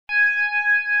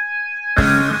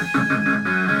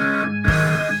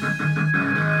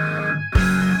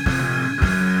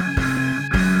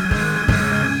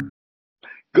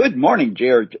Good morning,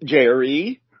 Jerry.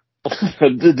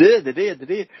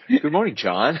 Good morning,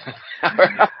 John.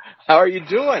 How are you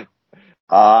doing?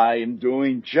 I am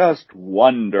doing just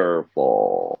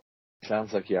wonderful.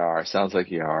 Sounds like you are.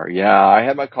 Yeah, I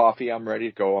had my coffee. I'm ready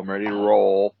to go. I'm ready to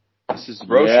roll. This is the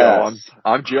Bro Show.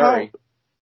 I'm Jerry.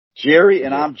 Jerry,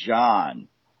 and I'm John.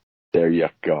 There you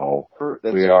go.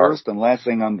 That's the first and last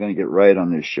thing I'm going to get right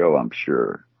on this show, I'm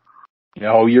sure.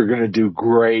 No, you're going to do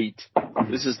great.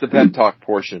 This is the pep talk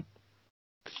portion.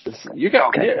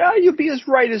 You'll be as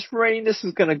right as rain. This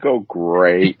is going to go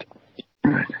great.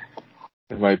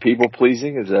 Am I people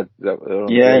pleasing? Is that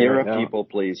yeah, you're a people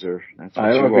pleaser. That's what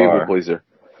I'm a people pleaser.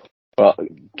 Well,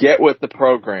 get with the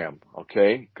program,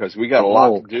 okay? Because we got a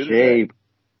lot to do today.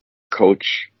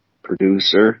 Coach,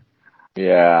 producer.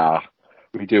 Yeah,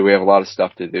 we do. We have a lot of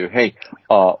stuff to do. Hey,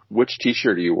 which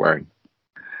T-shirt are you wearing?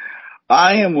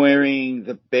 I am wearing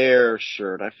the bear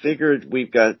shirt. I figured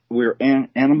we're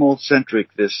animal centric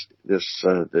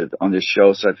on this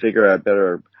show, so I figured I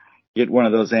better get one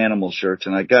of those animal shirts.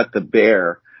 And I got the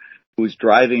bear who's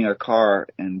driving a car,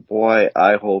 and boy,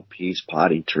 I hope he's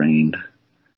potty trained.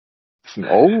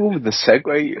 Oh, the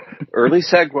segue, early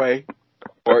segue.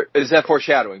 Or is that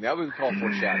foreshadowing? That would be called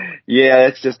foreshadowing. Yeah,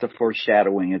 it's just a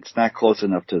foreshadowing. It's not close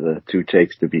enough to the two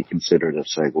takes to be considered a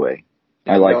segue.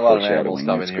 I like foreshadowing.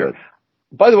 That's good.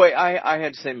 By the way, I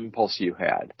had the same impulse you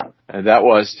had, and that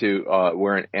was to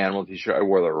wear an animal T-shirt. I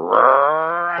wore the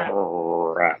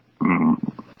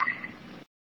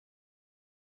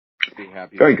Be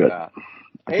happy Very good. That.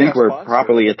 I think we're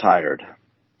properly attired.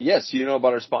 Yes, you know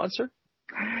about our sponsor?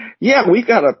 Yeah, we've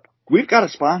got a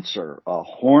sponsor, a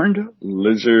Horned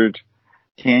Lizard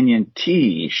Canyon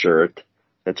T-shirt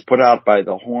that's put out by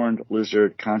the Horned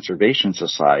Lizard Conservation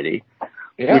Society.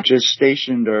 Yeah. Which is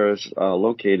stationed or is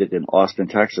located in Austin,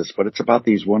 Texas. But it's about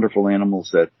these wonderful animals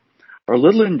that are a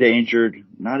little endangered,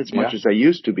 not as much as they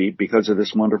used to be because of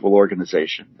this wonderful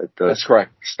organization that does That's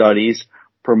correct. Studies,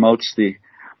 promotes the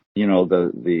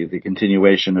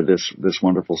continuation of this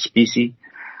wonderful species.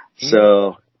 Mm-hmm.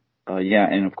 So,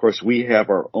 and of course we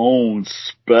have our own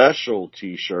special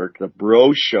T-shirt, the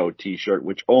Bro Show T-shirt,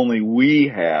 which only we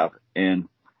have, and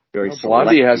very select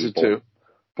Blondie has people. It too.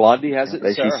 Blondie has it,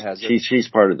 and Sarah has it. She's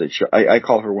part of the show. I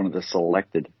call her one of the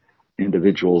selected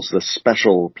individuals, the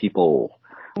special people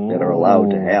that are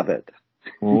allowed to have it.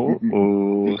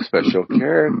 Ooh, special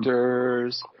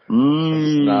characters.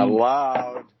 It's not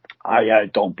allowed. I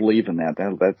don't believe in that.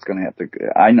 That's going to have to.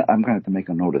 I'm going to have to make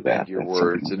a note of that.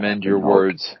 Amend your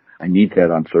words. I need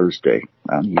that on Thursday.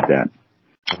 I need that.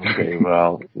 Okay,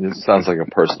 well, this sounds like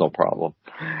a personal problem.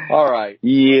 All right.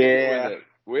 Yeah.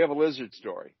 We have a lizard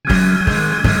story.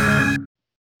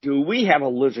 Do we have a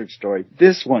lizard story?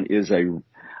 This one is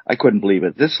I couldn't believe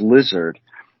it. This lizard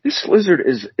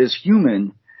is as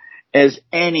human as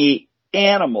any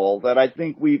animal that I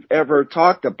think we've ever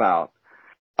talked about.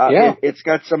 It's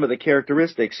got some of the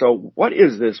characteristics. So what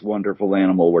is this wonderful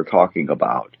animal we're talking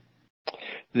about?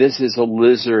 This is a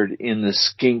lizard in the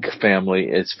skink family.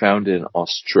 It's found in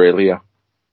Australia.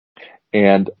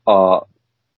 And,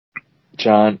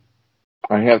 John,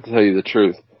 I have to tell you the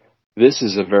truth. This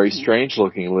is a very strange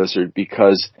looking lizard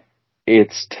because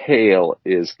its tail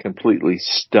is completely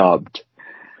stubbed.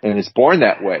 And it's born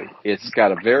that way. It's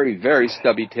got a very, very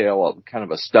stubby tail, kind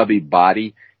of a stubby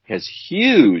body, has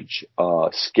huge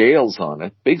scales on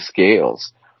it, big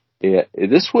scales.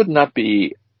 This would not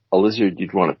be a lizard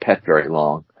you'd want to pet very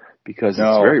long because it's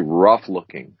very rough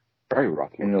looking. Very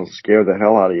rough looking. And it'll scare the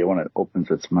hell out of you when it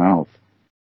opens its mouth.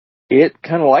 It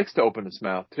kind of likes to open its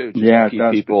mouth, too. It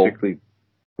does, particularly.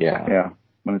 Yeah.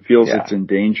 When it feels it's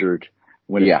endangered,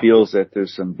 when it feels that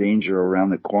there's some danger around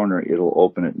the corner, it'll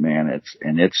open it, man.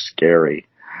 It's scary.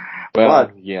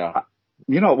 Well, but,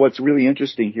 what's really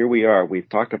interesting, here we are. We've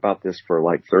talked about this for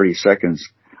like 30 seconds,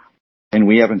 and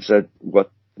we haven't said what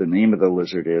the name of the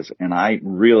lizard is, and I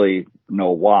really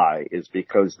know why. Is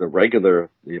because the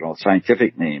regular,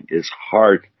 scientific name is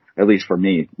hard, at least for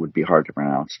me, would be hard to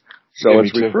pronounce. So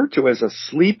it's referred to as a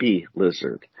sleepy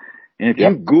lizard. And if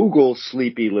you Google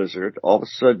sleepy lizard, all of a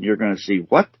sudden you're going to see,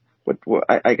 what?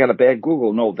 I got a bad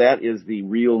Google. No, that is the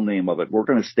real name of it. We're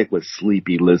going to stick with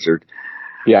sleepy lizard.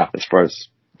 Yeah.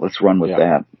 Let's run with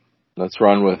that. Let's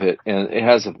run with it. And it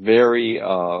has a very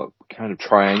kind of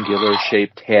triangular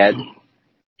shaped head.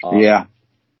 Yeah.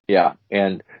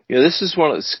 And this is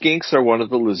skinks are one of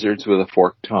the lizards with a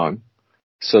forked tongue,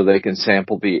 so they can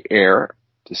sample the air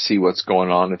to see what's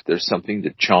going on, if there's something to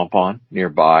chomp on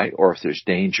nearby or if there's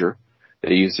danger.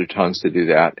 They use their tongues to do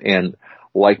that. And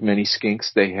like many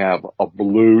skinks, they have a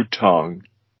blue tongue.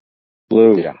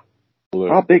 Blue. Yeah, blue.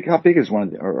 How big is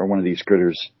one of these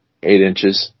critters? 8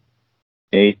 inches.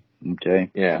 8. Okay.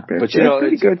 Yeah, But they're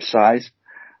pretty good size.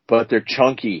 But they're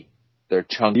chunky. They're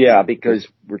chunky. Yeah, because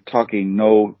we're talking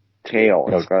no tail.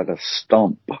 It's got a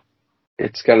stump.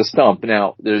 It's got a stump.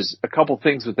 Now, there's a couple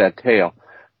things with that tail.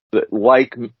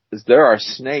 Like, there are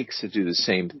snakes that do the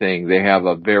same thing. They have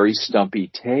a very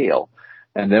stumpy tail.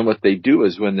 And then what they do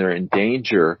is when they're in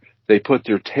danger, they put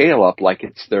their tail up like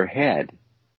it's their head.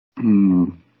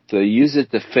 Mm. So they use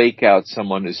it to fake out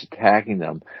someone who's attacking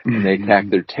them. And they attack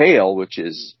their tail, which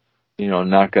is,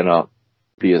 not going to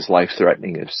be as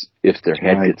life-threatening if their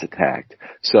head gets attacked.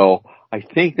 So I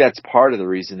think that's part of the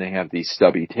reason they have these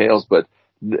stubby tails. But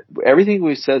everything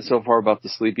we've said so far about the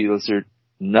sleepy lizard,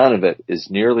 none of it is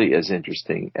nearly as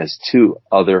interesting as 2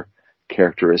 other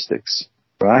characteristics.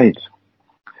 Right.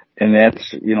 And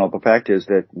that's, the fact is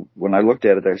that when I looked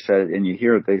at it, I said, and you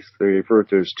hear it, they refer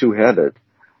to it as 2-headed.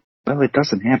 Well, it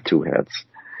doesn't have 2 heads.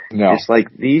 No. It's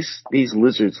like these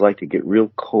lizards like to get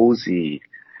real cozy.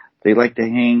 They like to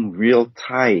hang real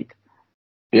tight.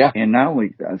 Yeah. And not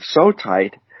only so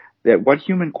tight that what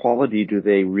human quality do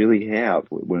they really have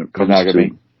when it comes monogamy.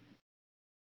 to?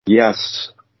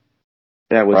 Yes.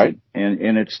 That was right.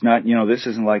 And it's not, this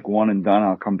isn't like one and done.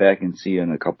 I'll come back and see you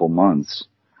in a couple months.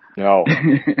 No.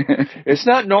 It's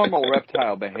not normal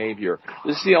reptile behavior.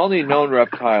 This is the only known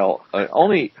reptile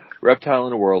in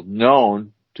the world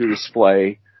known to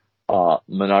display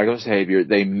monogamous behavior.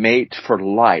 They mate for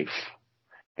life.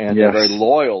 And they're very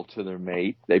loyal to their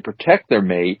mate. They protect their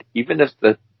mate. Even if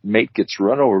the mate gets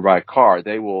run over by a car,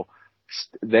 they will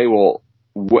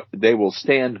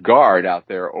stand guard out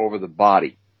there over the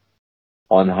body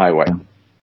on the highway.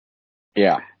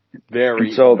 Yeah. Very.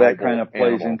 And so that kind of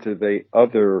plays animal. into the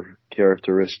other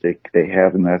characteristic they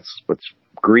have, and that's what's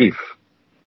grief.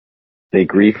 They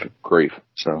grieve.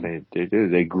 So they do.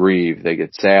 They grieve. They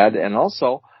get sad, and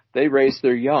also they raise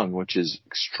their young, which is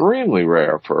extremely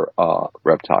rare for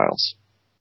reptiles.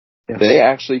 Yes. They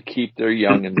actually keep their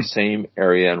young in the same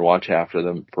area and watch after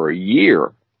them for a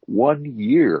year. 1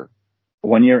 year.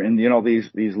 1 year, and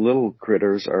these little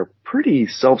critters are pretty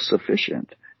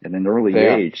self-sufficient at an early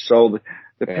age. So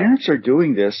the parents are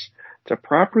doing this to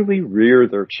properly rear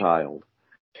their child.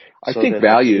 I think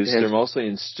values. They're mostly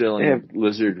instilling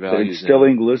lizard values. They're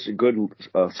instilling good,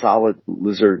 solid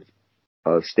lizard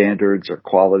standards or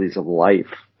qualities of life.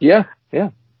 Yeah.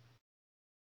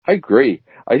 I agree.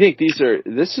 I think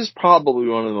this is probably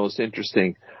one of the most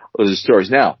interesting lizard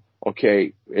stories. Now,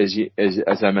 okay,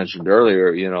 as I mentioned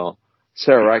earlier,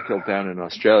 Sarah Reichelt down in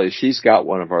Australia, she's got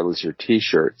one of our lizard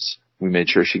T-shirts. We made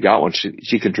sure she got one.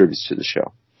 She contributes to the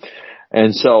show.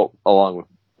 And so, along with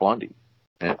Blondie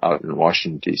out in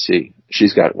Washington, D.C.,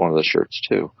 she's got one of the shirts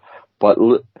too. But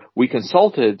we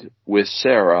consulted with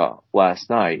Sarah last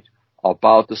night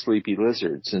about the sleepy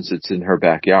lizard since it's in her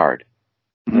backyard.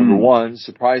 Number one,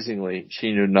 surprisingly,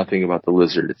 she knew nothing about the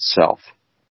lizard itself.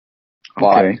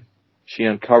 But she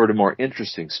uncovered a more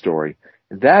interesting story.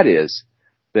 And that is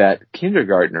that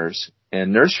kindergartners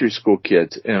and nursery school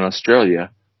kids in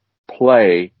Australia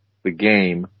play the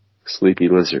game Sleepy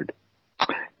Lizard.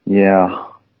 Yeah.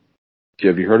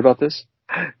 Have you heard about this?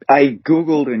 I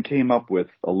Googled and came up with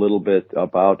a little bit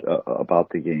about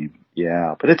the game.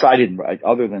 Yeah, but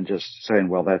other than just saying,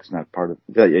 well, that's not part of,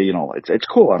 it's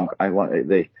cool.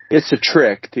 It's a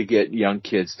trick to get young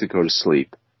kids to go to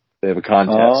sleep. They have a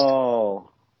contest. Oh.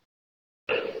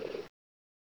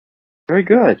 Very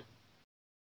good.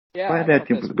 Yeah. Glad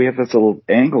that we have this little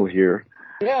angle here.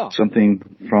 Yeah. Something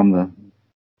from the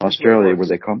Australia where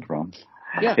they come from.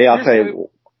 Yeah. Hey, I'll tell you.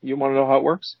 You want to know how it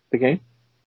works, the game?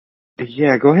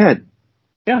 Yeah, go ahead.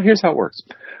 Yeah, here's how it works.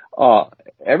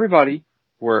 Everybody,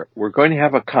 we're going to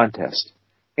have a contest,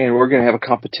 and we're going to have a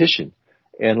competition.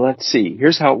 And let's see,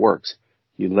 here's how it works.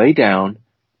 You lay down,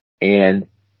 and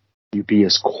you be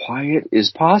as quiet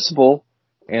as possible,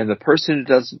 and the person who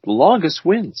does it the longest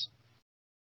wins.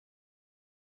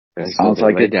 Okay, Sounds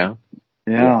like lay down.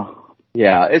 Yeah.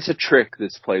 Yeah, it's a trick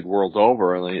that's played world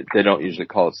over. And they don't usually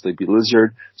call it Sleepy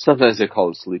Lizard. Sometimes they call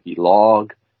it Sleepy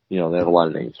Log. They have a lot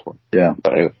of names for it. Yeah.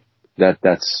 But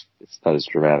it's not as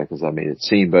dramatic as I made it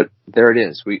seem, but there it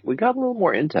is. We got a little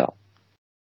more intel.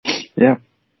 Yeah.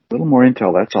 A little more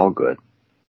intel. That's all good.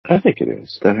 I think it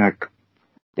is. The heck.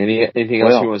 Anything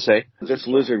else you want to say? This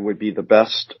lizard would be the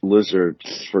best lizard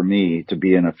for me to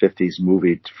be in a 50s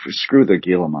movie. Screw the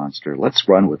Gila monster. Let's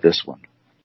run with this one.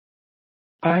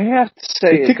 I have to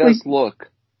say, it does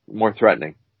look more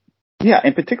threatening. Yeah,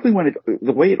 and particularly when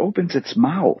the way it opens its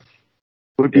mouth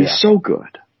would be so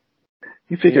good.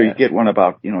 You figure you get one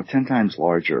about, 10 times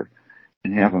larger.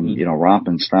 and have them, romp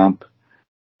and stomp.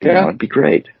 It'd be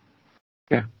great.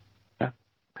 Yeah. Yeah.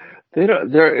 They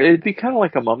don't. It'd be kind of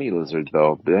like a mummy lizard,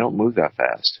 though. They don't move that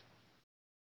fast.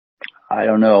 I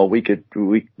don't know. We could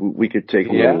take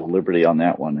a little liberty on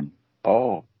that one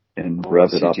and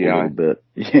rev it up a little bit.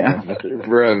 Yeah,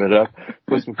 rev it up.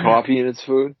 Put some coffee in its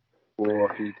food.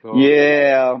 Coffee.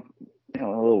 Yeah,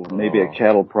 maybe a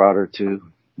cattle prod or two.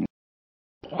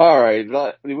 All right,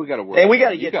 we got a word. Hey, we got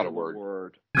to get a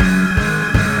word.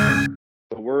 The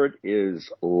word is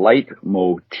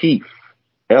leitmotif.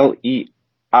 Leitmotif.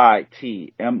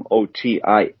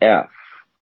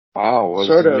 Wow, what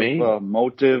sort does it of mean?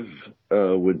 Motive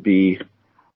would be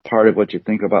part of what you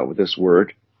think about with this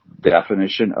word.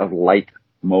 Definition of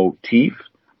leitmotif: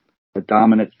 a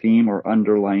dominant theme or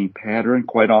underlying pattern,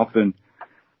 quite often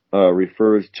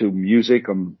refers to music,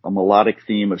 a melodic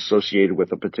theme associated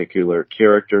with a particular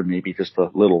character, maybe just a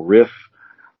little riff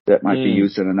that might be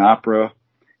used in an opera.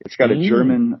 It's got a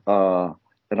German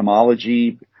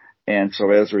etymology, and so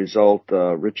as a result,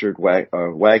 Richard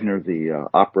Wagner, the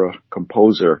opera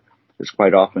composer, is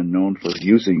quite often known for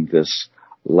using this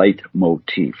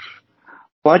leitmotif.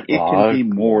 But it can be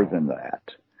more than that.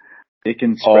 It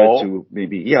can spread to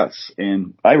maybe,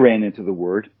 and I ran into the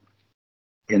word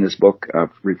in this book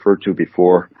I've referred to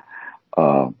before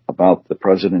about the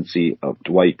presidency of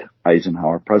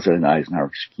President Eisenhower,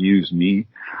 excuse me.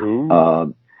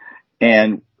 And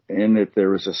if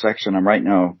there was a section, I'm right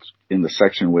now in the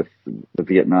section with the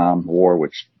Vietnam War,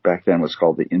 which back then was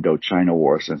called the Indochina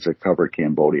War, since it covered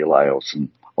Cambodia, Laos, and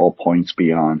all points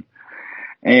beyond.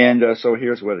 And so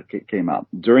here's what it came out.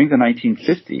 During the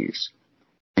 1950s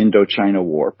Indochina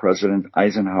War, President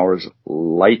Eisenhower's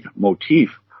leitmotif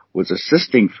was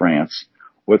assisting France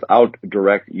without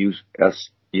direct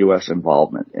U.S.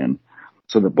 involvement. And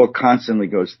so the book constantly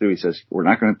goes through. He says, we're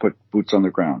not going to put boots on the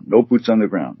ground. No boots on the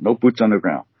ground. No boots on the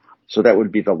ground. So that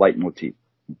would be the leitmotif.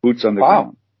 Boots on the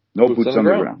ground. No boots on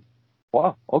the ground.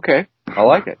 Wow. Okay. I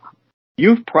like it.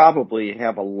 You probably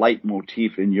have a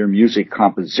leitmotif in your music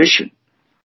composition.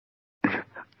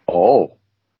 Oh.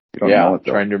 You don't know it,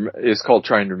 it's called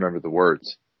trying to remember the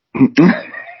words.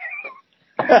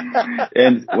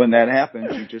 And when that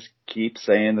happens, you just keep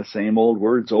saying the same old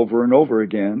words over and over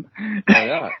again.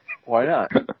 Why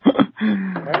not?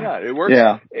 It works.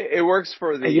 Yeah. It works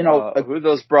for the, who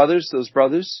those brothers,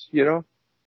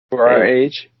 for our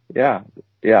age. Yeah.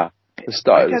 Yeah. The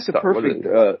stars. That's a perfect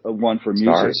one for music.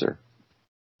 Stars are.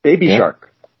 Baby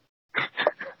Shark.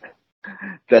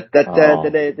 I hate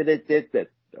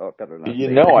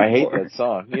that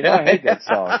song. I hate that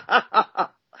song.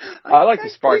 I like the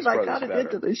Sparks Brothers better. I got it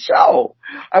into the show.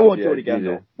 I won't do it again,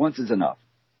 though. Once is enough.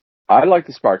 I like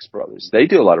the Sparks Brothers. They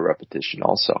do a lot of repetition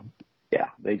also. Yeah,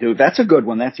 they do. That's a good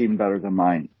one. That's even better than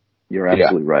mine. You're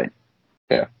absolutely right.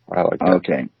 Yeah, I like that.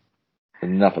 Okay.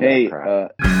 Enough of that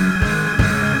crap.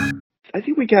 I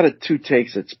think we got two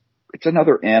takes. It's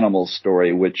another animal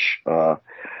story, which when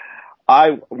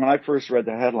I first read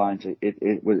the headlines,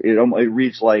 it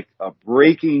reads like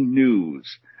breaking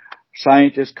news.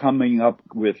 Scientists coming up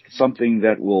with something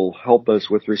that will help us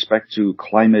with respect to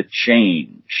climate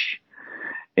change.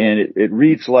 And it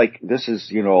reads like this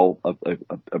is,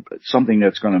 something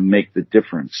that's going to make the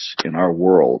difference in our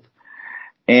world.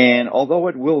 And although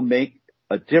it will make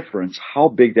a difference, how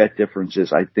big that difference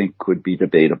is, I think, could be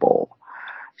debatable.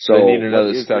 So they need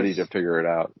another study to figure it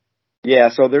out. Yeah,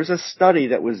 so there's a study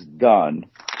that was done,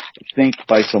 I think,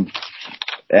 by some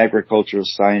agricultural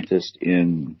scientist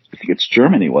in, I think it's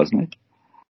Germany, wasn't it?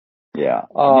 Yeah.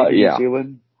 New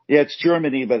Zealand? Yeah, it's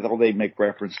Germany, but they make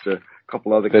reference to a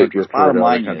couple other countries. Bottom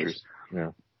line is,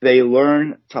 they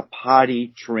learn to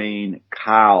potty train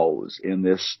cows in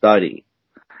this study.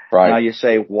 Right. Now you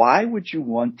say, why would you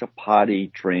want to potty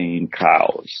train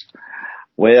cows?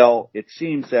 Well, it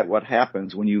seems that what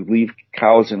happens when you leave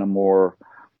cows in a more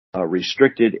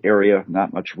restricted area,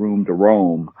 not much room to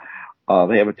roam,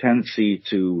 they have a tendency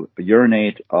to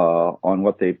urinate on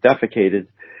what they've defecated.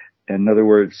 In other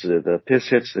words, the piss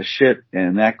hits the shit,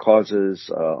 and that causes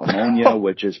ammonia,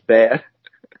 which is bad.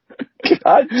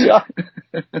 God, John.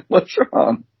 What's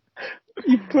wrong?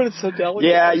 You put it so delicately.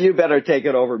 Yeah, you better take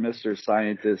it over, Mr.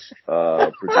 Scientist,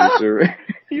 producer.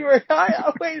 Wait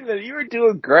a minute, you were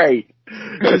doing great.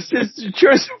 It's just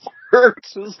yours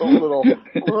works was a little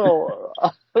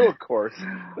coarse,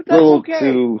 but that's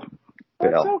okay.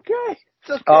 That's okay.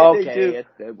 It's okay.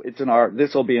 It's an R.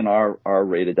 This will be an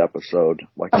R-rated episode.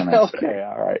 What can I say? Okay,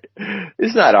 all right.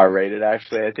 It's not R-rated,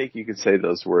 actually. I think you can say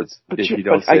those words if you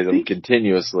don't say them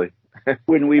continuously.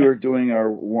 When we were doing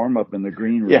our warm-up in the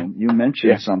green room, you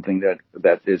mentioned something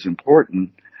that is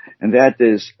important, and that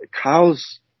is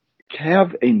cows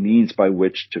have a means by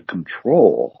which to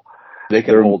control. They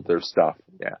can hold their stuff.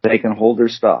 Yeah. They can hold their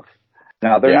stuff.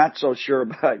 Now, they're not so sure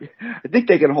about, I think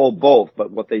they can hold both,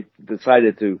 but what they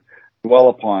decided to dwell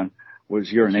upon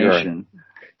was urination.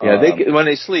 Yeah, when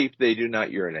they sleep, they do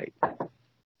not urinate.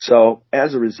 So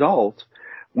as a result,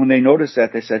 when they noticed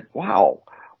that, they said, wow,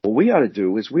 what we ought to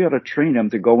do is we ought to train them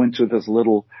to go into this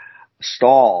little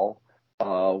stall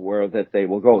where that they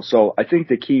will go. So I think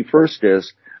the key first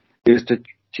is to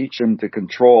teach them to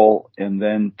control, and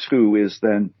then two is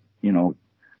then,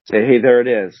 say, hey, there it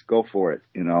is, go for it,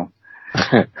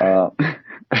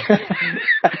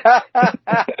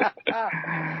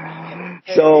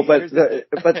 So, but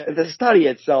the study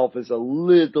itself is a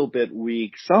little bit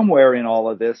weak. Somewhere in all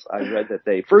of this, I read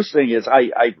that first thing is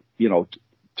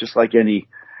just like any,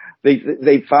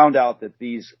 they found out that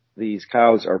these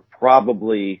cows are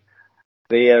probably,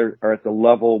 they are at the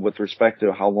level with respect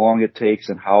to how long it takes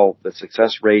and how the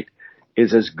success rate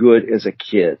is as good as a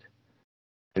kid,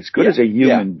 as good as a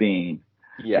human being.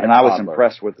 Yeah, and I was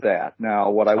impressed with that.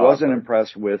 Now, what I wasn't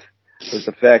impressed with was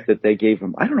the fact that they gave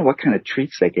them, I don't know what kind of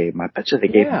treats they gave them. I bet you they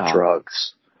gave them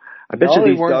drugs. I bet you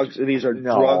these are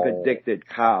drug-addicted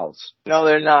cows. No,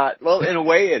 they're not. Well, in a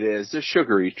way it is. They're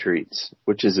sugary treats,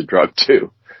 which is a drug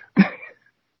too.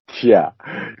 Yeah,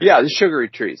 the sugary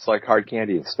treats, like hard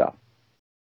candy and stuff.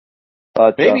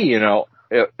 But maybe,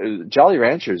 Jolly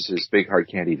Ranchers is big hard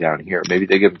candy down here. Maybe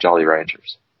they give them Jolly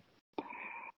Ranchers.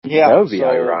 Yeah, that would be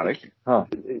ironic. Huh.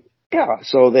 Yeah,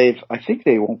 so I think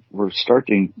they were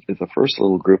starting as the first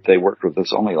little group they worked with.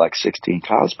 There's only like 16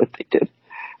 cows, but they did.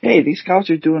 Hey, these cows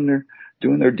are doing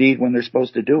their deed when they're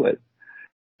supposed to do it.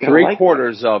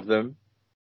 Three-quarters of them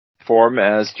form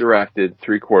as directed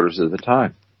 3/4 of the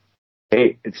time.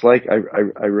 Hey, it's like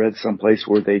I read someplace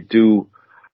where they do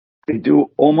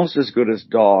almost as good as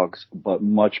dogs, but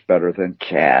much better than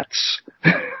cats.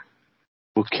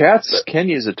 Well, cats can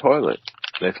use a toilet.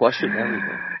 They flush it and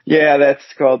everything. Yeah, that's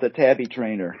called the tabby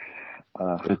trainer.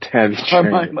 The tabby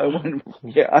trainer.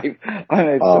 I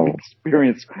have some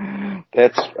experience.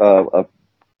 That's a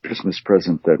Christmas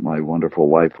present that my wonderful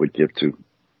wife would give to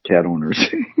cat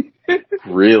owners.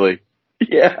 Really?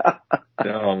 Yeah.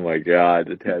 Oh my God,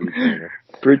 the tabby trainer.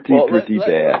 Pretty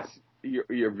bad.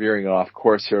 You're veering off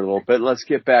course here a little bit. Let's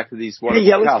get back to these wonderful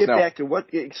cows. Let's get back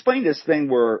to explain this thing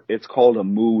where it's called a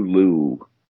Moo Loo.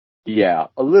 Yeah,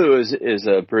 a loo is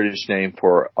a British name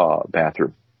for a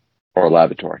bathroom or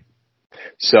lavatory.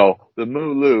 So the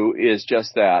Moo Loo is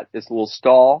just that. It's a little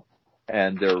stall,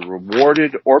 and they're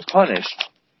rewarded or punished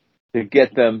to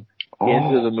get them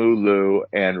into the Moo Loo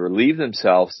and relieve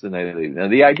themselves, then they leave. Now,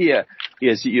 the idea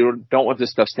is you don't want this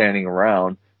stuff standing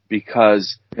around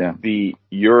because the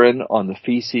urine on the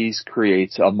feces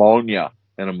creates ammonia,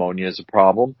 and ammonia is a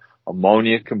problem.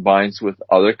 Ammonia combines with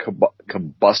other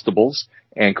combustibles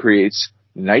and creates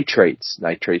nitrates.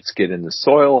 Nitrates get in the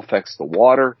soil, affects the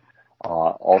water,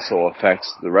 also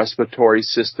affects the respiratory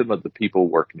system of the people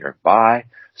working nearby.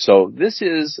 So this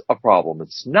is a problem.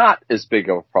 It's not as big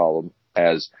of a problem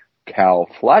as cow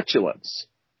flatulence.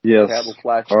 Yes. Cattle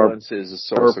flatulence is a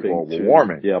source of global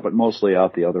warming. Yeah, but mostly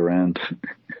out the other end.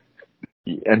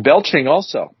 And belching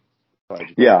also.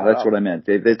 Yeah, that's what I meant.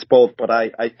 It's both, but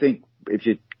I think if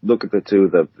you look at the two,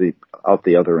 the out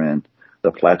the other end,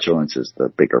 the flatulence is the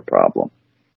bigger problem.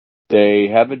 They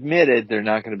have admitted they're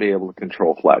not going to be able to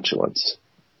control flatulence.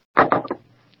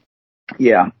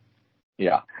 Yeah.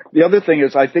 Yeah. The other thing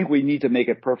is, I think we need to make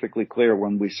it perfectly clear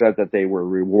when we said that they were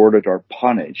rewarded or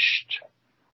punished.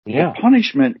 Yeah. The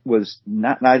punishment was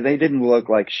not, now they didn't look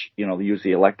like, use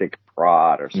the electric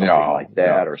prod or something like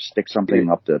that, or stick something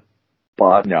up the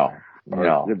butt. No.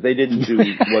 They didn't do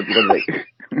what they...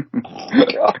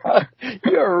 God,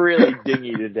 you're really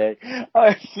dingy today.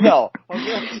 No.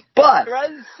 But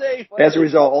as a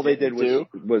result, all they did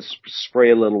was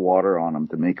spray a little water on them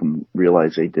to make them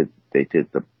realize they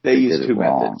used two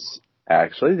methods.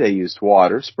 Actually, they used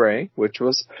water spraying, which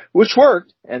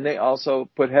worked, and they also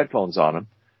put headphones on them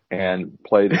and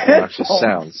played obnoxious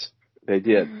sounds. They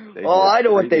did. I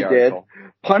know what they did.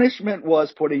 Punishment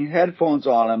was putting headphones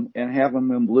on them and having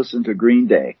them listen to Green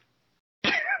Day.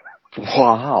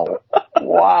 Wow.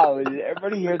 Did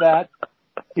everybody hear that?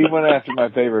 He went after my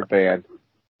favorite band.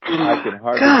 I can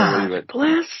hardly believe it.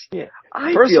 Bless. Yeah.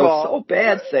 I feel so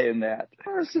bad saying that.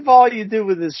 First of all, you do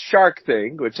with this shark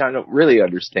thing, which I don't really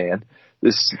understand,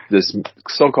 this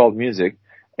so-called music,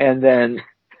 and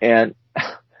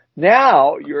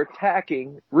now you're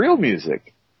attacking real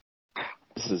music.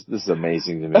 This is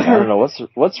amazing to me. I don't know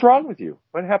what's wrong with you.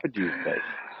 What happened to you today?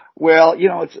 Well,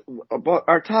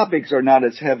 our topics are not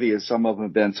as heavy as some of them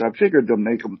have been, so I figured to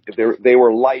make them. They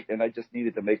were light, and I just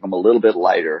needed to make them a little bit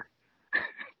lighter.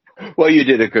 Well, you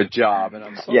did a good job, and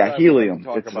I'm so Yeah, glad we got to helium.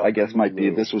 talk It's, about I guess Moo might be,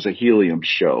 Loo. this was a helium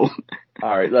show.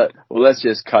 All right, let's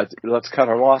just cut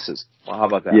our losses. Well, how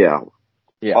about that? Yeah.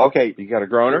 Yeah. Okay. You got a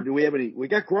groaner? Do we have any? We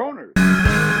got groaners.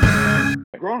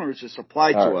 Groaners is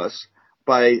supplied All to right. us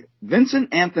by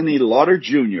Vincent Anthony Lauder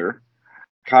Jr.,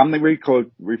 commonly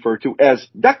referred to as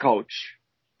the coach.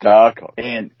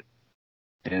 And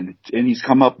he's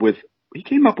come up with,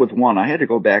 one. I had to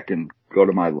go back and go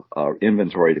to my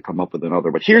inventory to come up with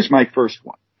another, but here's my first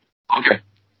one. Okay.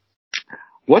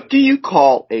 What do you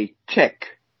call a tick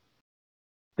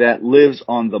that lives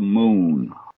on the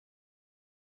moon?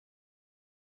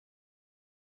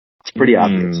 It's pretty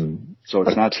obvious. So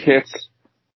it's not tick.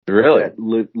 Really?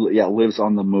 That lives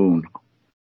on the moon.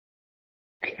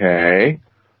 Okay.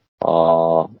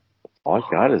 All I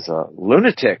got is a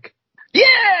lunatic.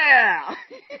 Yeah!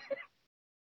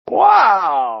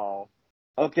 Wow.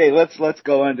 Okay, let's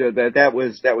go into that. That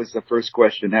was the first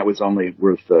question. That was only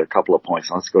worth a couple of points.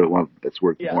 Let's go to one that's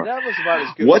worth more. Yeah, that was about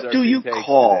as good What as our do you two takes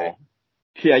call?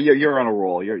 today. Yeah, you're on a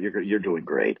roll. You're doing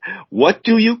great. What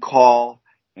do you call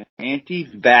an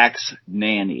anti-vax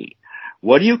nanny?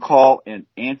 What do you call an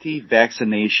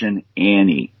anti-vaccination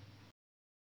Annie?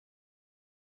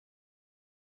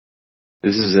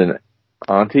 This is an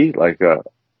auntie, like an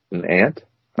aunt?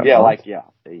 Yeah, aunt? like, yeah.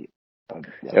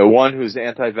 One who's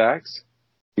anti-vax?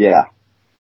 Yeah.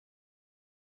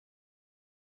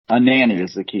 A nanny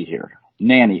is the key here.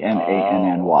 Nanny,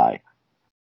 Nanny.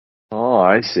 Oh,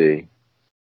 I see.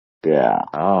 Yeah.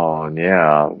 Oh,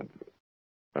 yeah.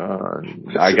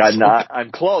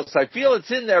 I'm close. I feel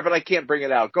it's in there, but I can't bring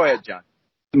it out. Go ahead, John.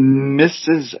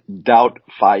 Mrs.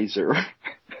 Doubtfire.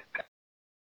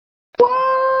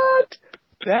 What?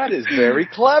 That is very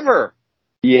clever.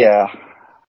 Yeah.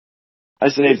 I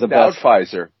say it's the best.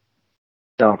 Doubtfire,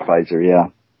 yeah.